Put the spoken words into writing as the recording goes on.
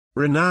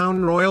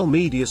Renowned royal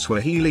media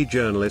Swahili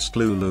journalist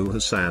Lulu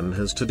Hassan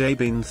has today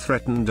been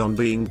threatened on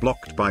being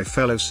blocked by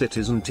fellow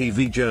Citizen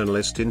TV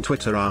journalist in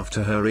Twitter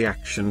after her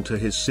reaction to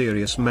his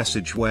serious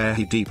message where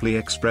he deeply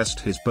expressed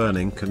his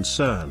burning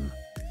concern.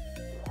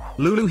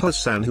 Lulu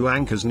Hassan, who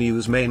anchors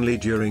news mainly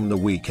during the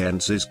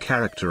weekends, is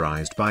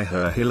characterized by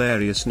her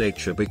hilarious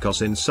nature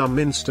because in some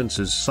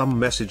instances some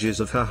messages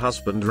of her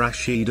husband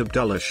𝙒𝙖𝙑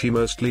Abdullah she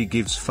mostly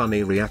gives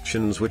funny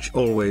reactions which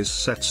always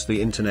sets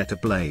the internet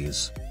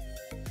ablaze.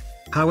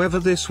 However,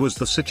 this was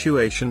the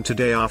situation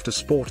today after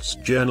sports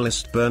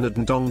journalist Bernard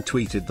Ndong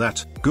tweeted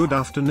that, "Good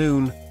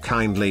afternoon,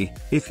 kindly,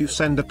 if you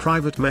send a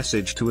private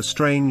message to a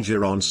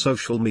stranger on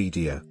social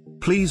media,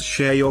 please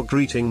share your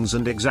greetings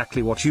and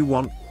exactly what you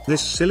want.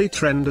 This silly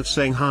trend of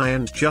saying hi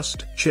and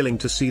just chilling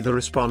to see the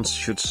response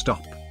should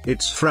stop,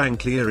 it's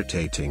frankly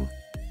irritating,"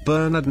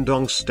 Bernard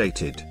Ndong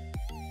stated.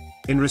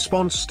 In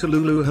response to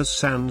Lulu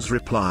Hassan's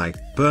reply,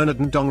 Bernard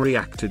Ndong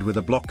reacted with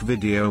a block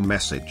video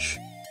message.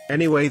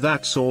 Anyway,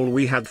 that's all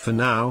we had for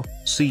now,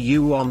 see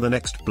you on the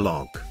next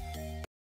blog.